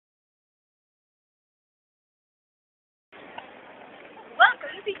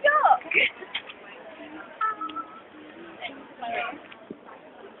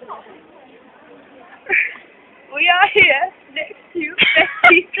are here next to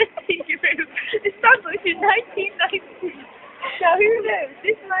Betty's sitting room established in 1990. Now who knows,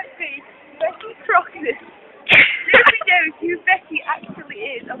 this might be Betty Crocker. Nobody knows who Betty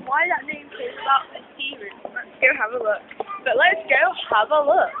actually is and why that name came about the tea room. Let's go have a look. But let's go have a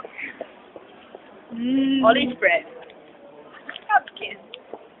look. Olive bread. Pumpkin.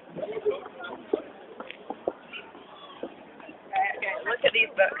 Right, okay, look at these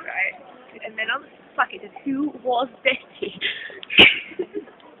books, right? And then on the back it says, who was Betty?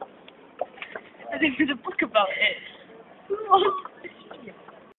 And then there's a book about it. Who was Betty?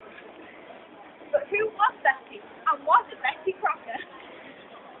 But who was Betty? And was it Betty Crocker?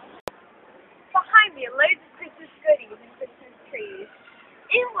 Behind me are loads of Christmas goodies and Christmas trees.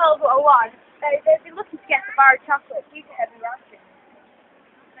 In World War One, they've been looking to get the bar of chocolate due to heavy rations.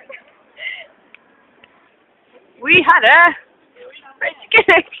 We had a French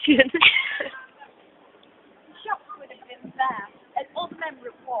connection. The shops would have been there as all the men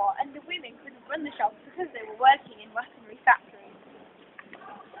were at war, and the women couldn't run the shops because they were working in weaponry factories.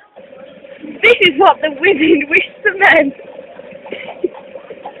 This is what the women wish the men.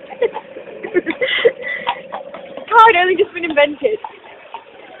 Oh, it only just been invented.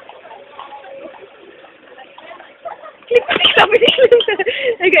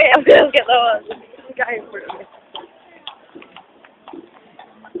 Okay, I'll get that one. The guy in front of me.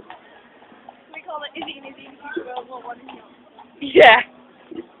 We call it Izzy and Izzy in World War One. Yeah.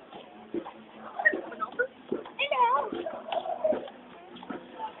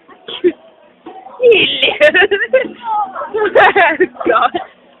 Oh God.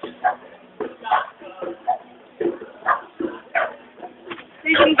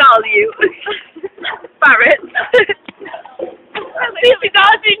 Vision value. Barrett. This is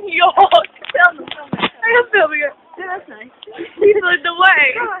ours in York. Film it. I am filming it. Yeah, that's nice. People in the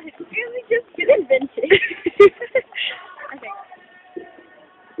way. God, it's really just been invented. I think.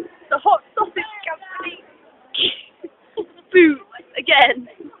 The hot sausage company. Boot again.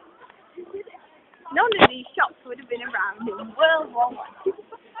 None of these shops would have been around in World War One.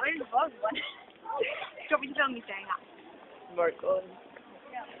 World War One. Do you want me to film me saying that? Mark on.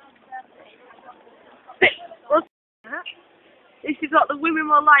 This is what the women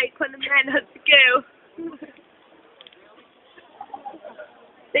were like when the men had to go.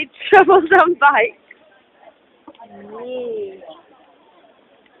 They travelled on bikes.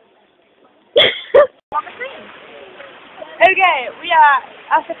 Okay, we are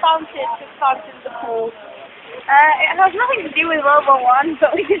at the fountain the pool. It has nothing to do with World War One,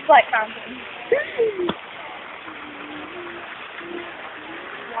 but we just like fountains.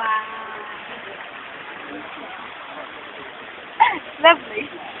 Wow. Lovely.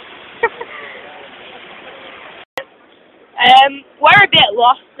 We're a bit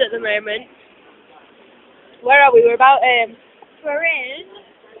lost at the moment. Where are we? We're about we're in.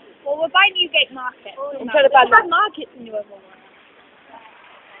 Well, we're by Newgate Market. I'm trying to find markets in New York.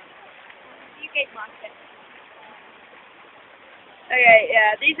 Newgate Market. Okay,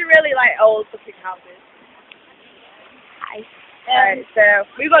 yeah, these are really like old looking houses. Hi. Right, so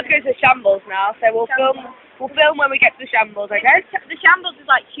we've got to go to the Shambles now. So we'll film when we get to the Shambles, okay? The Shambles is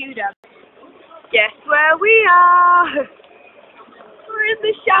like Tudor. Guess where we are? We're in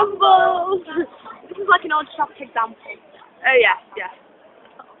the Shambles. This is like an old shop example. Oh yeah, yeah.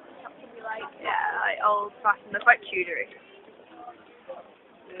 Like, yeah, like old fashioned. They're quite Tudory.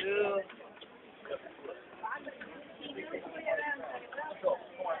 Ooh.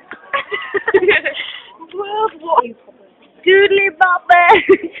 World War. Doodly bobber.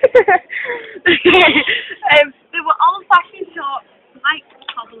 They were old fashioned shops, like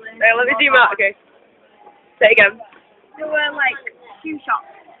cobblers. Hey, let me zoom out. Okay. Say it again. They were like shoe shops.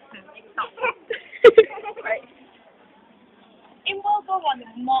 Right. In World War One, there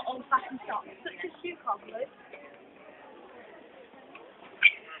were more old-fashioned shops, such as shoe cobblers,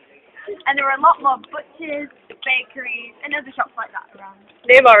 and there were a lot more butchers, bakeries, and other shops like that around.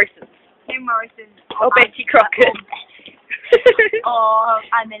 Near Morrison's. Near Morrison's. Or Betty Crocker. Or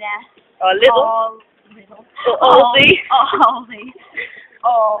M&S. Or Lidl. Or Aldi. Or Aldi.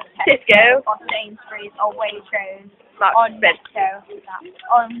 Or Tesco. Or Sainsbury's. Or Waitrose. Or Netto.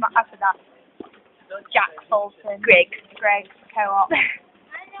 Or after that, Jack Fulton. Greggs. Co-op.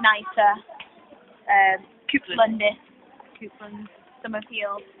 Nicer. Coupland.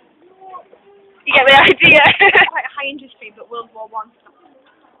 Summerfield. You get the idea. Quite high industry, but World War One stuff.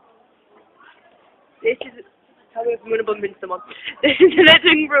 This is. Tell me if I'm going to bump into someone. This is an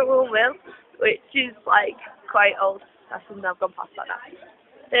Edinburgh wool mill, which is like quite old. I've gone past that now.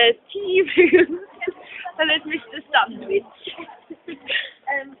 There's tea rooms and there's Mr. Sandwich.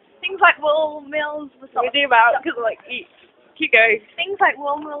 Things like wool mills were sort of... We zoom out because like, keep going. Things like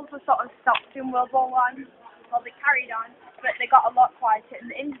wool mills were sort of stopped in World War One. Well, they carried on, but they got a lot quieter,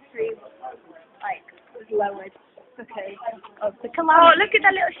 and the industry was lowered because of the calamity. Oh, look at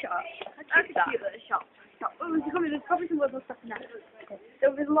that little shop. Look at that cute little shop. Oh, there's probably some World War stuff in there.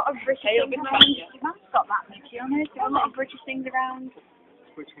 There was a lot of British things around. Your mum's got that, Mickey, on it. There were a lot of British things around.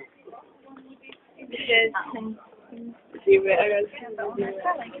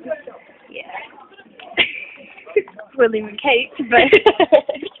 Yeah. William and Kate, but...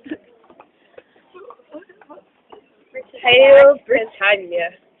 Hail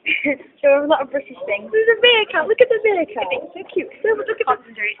Britannia. There were a lot of British things. There's a meerkat. Look at the meerkat. It's so cute. So look at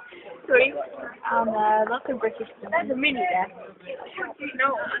concentrate. Sorry. Lots of British things. There's a mini there.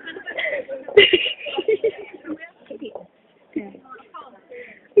 No.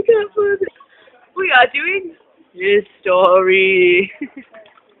 We are doing history.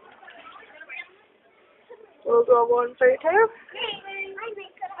 World War One photo.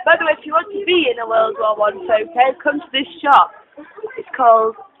 By the way, if you want to be in a World War One photo, come to this shop. It's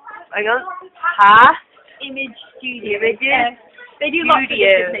called, hang on, Image Studio. Images. They do lots of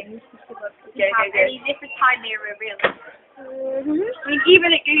different things. Okay. Any different time era, really. I mean,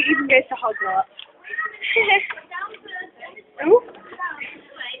 even goes to Hogwarts. Ooh.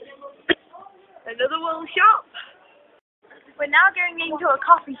 Another wool shop. We're now going into a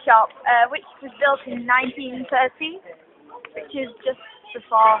coffee shop, which was built in 1930, which is just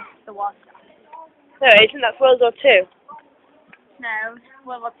before the war started. No, isn't that World War Two? No,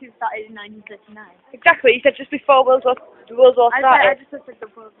 World War II started in 1939. Exactly, you said just before World War started. I just said the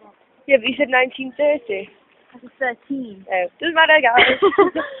World War. Yeah, but you said 1930. I was 13. Oh, doesn't matter, guys.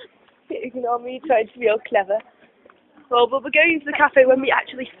 Ignore me trying to be all clever. Well, we're going to the cafe when we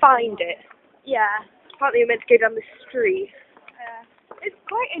actually find it. Yeah. Apparently we're meant to go down the street. It's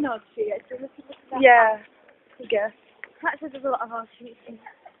quite an odd street, actually. Yeah, I guess. Actually, there's a lot of odd streets. It's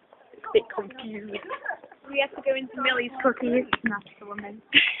a bit confused. We have to go into Millie's Cookies. And that's the woman.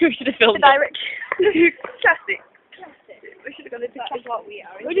 We should have filmed the direction. Classic. We should have gone into That's what we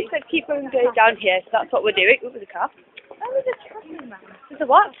are. We just said keep going down here, so that's what we're doing. What was the car? Oh, there's a travelling man. There's a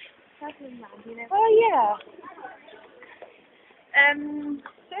what? Travelling man, you know. Oh, yeah.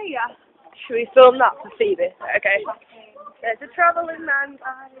 So yeah. Should we film that for Phoebe? Okay. There's a travelling man,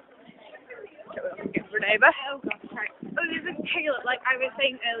 guys. Give her a neighbour. Oh, God, sorry. Oh, there's a tailor, like I was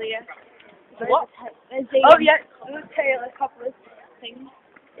saying earlier. What? Oh, yeah. There's a tailor, a couple of things.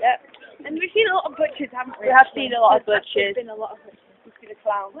 Yeah. And we've seen a lot of butchers, haven't we? We have seen a lot of butchers. There's been a lot of butchers. We've seen a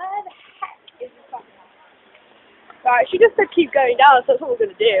clown. Where the heck is the clown? Right, she just said keep going down, so that's what we're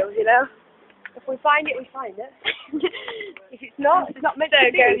going to do, you know? If we find it, we find it. If it's not meant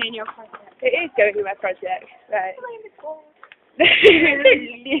to be. Going in your project. It is going in my project. Right.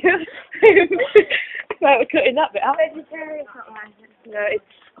 Right, we're cutting that bit out. No, it's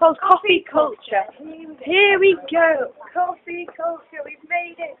called Coffee Culture. Here we go. Coffee Culture, we've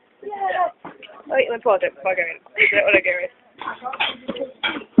made it. Yeah. Wait, let me pause it before I go in. I don't want to go in.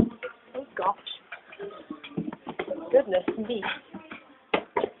 Oh gosh. Goodness me.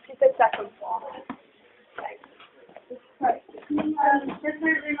 She said second floor. Just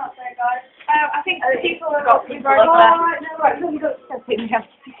moving up there, guys. I think people have got people up there.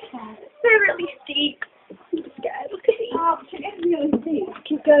 They're really steep. I'm scared. Look at these. Oh, it's really steep.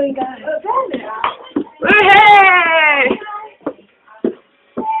 Keep going, guys. Hey!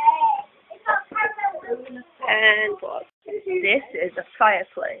 And what? This is a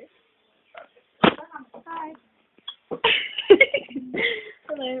fireplace. Hi.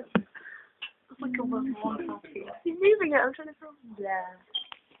 Hello. It's like a wonderful feel. You're moving it, I'm trying to film. Yeah.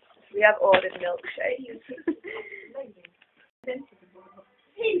 We have ordered milkshakes.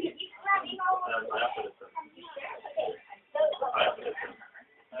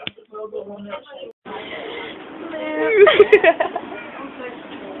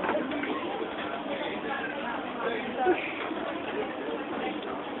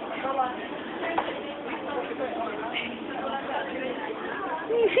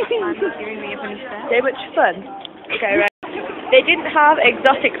 So much fun. Okay, right. They didn't have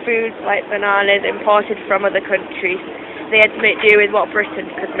exotic foods like bananas imported from other countries. They had to make do with what Britain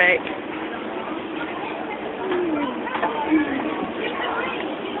could make.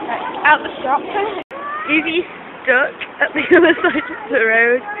 Out the shop. Vivi's stuck at the other side of the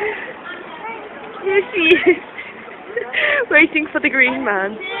road. Here she is, waiting for the green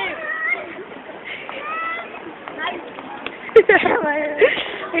man.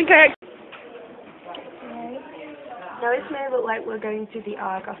 Okay. Now this may look like we're going to the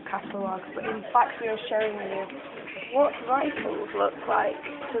Argos catalogue, but in fact we are showing you what rifles look like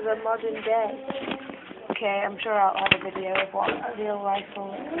to the modern day. Okay, I'm sure I'll have a video of what a real rifle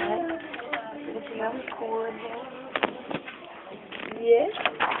looks like. Anything else cool in here? Yeah?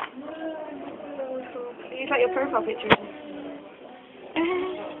 Is that your profile picture?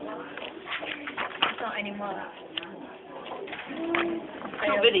 Not anymore.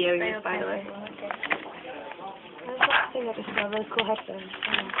 Still videoing this, by the way. There's that thing I just saw, those cool headphones.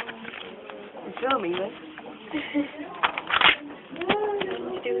 I'm filming this.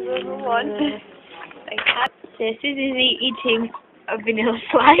 Do level 1. This is Izzy eating a vanilla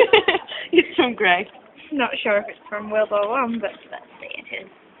slime. It's from Greg. Not sure if it's from World War One, but let's see it is.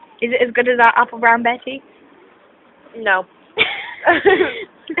 Is it as good as that Apple Brown Betty? No.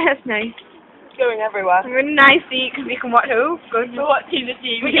 That's nice. It's going everywhere. Really nice to eat because we can watch. Oh, good. We're watching the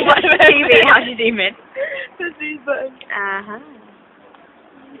TV. We can watch the TV. How do you zoom in? Press these buttons.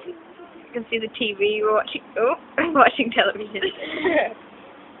 You can see the TV. We're watching. Oh, I'm watching television.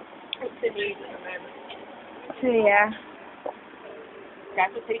 It's the news at the moment. So yeah.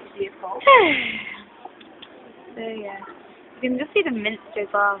 That's a picture of course. So yeah. You can just see the Minster as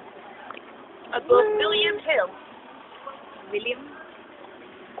well. Above William Hill. William.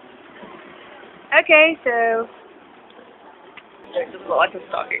 Okay, so. It doesn't look like I'm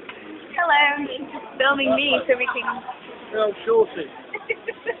talking. Hello. She's just filming me so we can. No, shorty.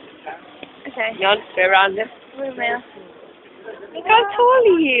 Okay. You want to go around him? We're real. Look how tall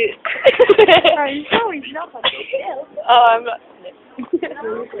are you? I'm so he's not on the hill. Oh, I'm not.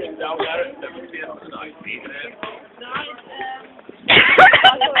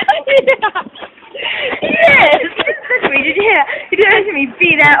 Yes! Did you hear? You didn't answer me,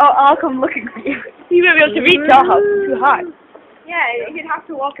 be there or I'll come looking for you. You won't be able to reach our house, it's too high. Yeah, you'd have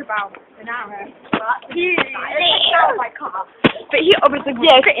to walk about an hour. It's my car. But he obviously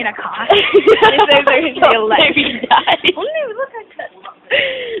won't fit in a car. There's no leg.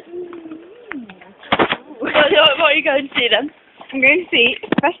 What are you going to see then? I'm going to see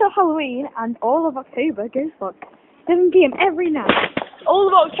Special Halloween and all of October Ghost Book. 7 p.m. every night. All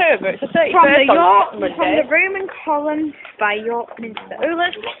of October, it's the 31st From the Roman column by York Minster. Oh,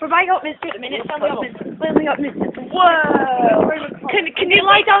 we're by York Minster at the minute. It's on York Minster. We're on York Minster. Whoa! Can you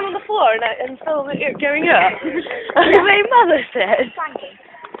lie down on the floor and film it going up? As my mother says.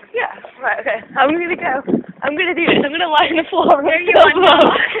 Yeah, right, okay. I'm going to go. I'm going to do this. I'm going to lie on the floor and film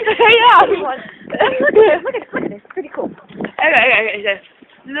up. Yeah. Look at this. It's pretty cool. Okay. So,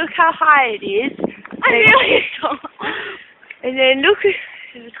 look how high it is. I really don't. And then look at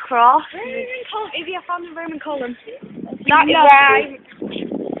the cross. Roman column. If you found the Roman column. That is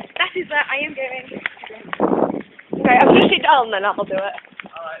where I am going. Okay, I'm going to sit down then, I'll do it.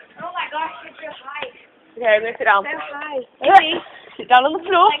 Oh my gosh, it's so high. Okay, I'm going to sit down. So high. Okay. Sit down on the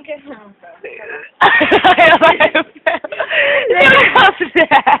floor. Thank you.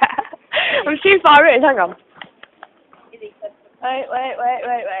 I'm too far in, hang on. Wait.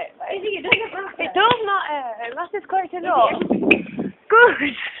 It does matter. That is quite enough.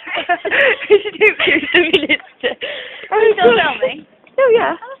 Good. It's stupid, the minister. Are you still filming? Oh,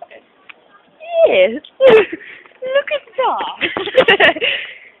 yeah. Yes. Look at that.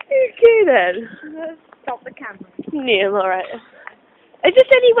 Okay, then. Let's stop the camera. Neil, alright. Is this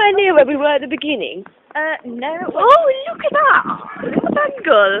anywhere near where we were at the beginning? No. Oh, look at that. Look at that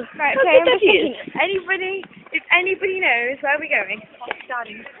angle. Right, How okay, good I'm that is. thinking, if anybody knows where we're going, what's the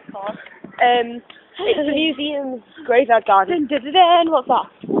garden called? It's the museum's graveyard garden. What's that?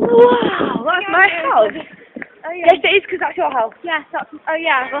 Wow, that's my house. Oh yeah. Yes, it is, because that's your house. Yes, oh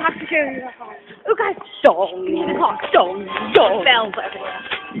yeah, we'll have to show you the house. Oh, guys. Song. Bells everywhere.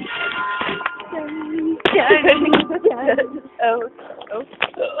 Oh,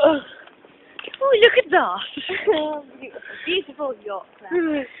 look at that. Beautiful York.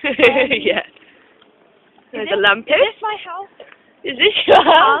 Yeah. There's a lamp. Is this my house? Is this your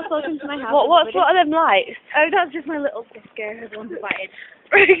house? Welcome to my house. What are them lights? Oh, that's just my little sister who's one invited.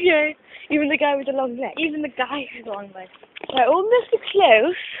 Okay. Even the guy with the long legs. Even the guy who's long legs. Right, almost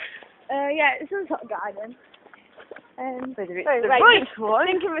close. Yeah, it's some sort of garden. Whether it's Sorry, the right, right one.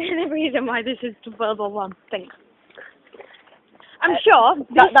 Think of the reason why this is World War One. Think. I'm sure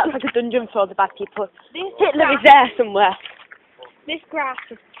that's like a dungeon for the bad people. Hitler grass, is there somewhere. This grass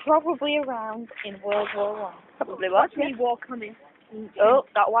was probably around in World War One. Probably was. We walk on it. Oh,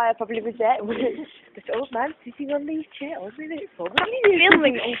 that wire probably was there. This old man sitting on these chairs with it.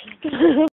 Filming.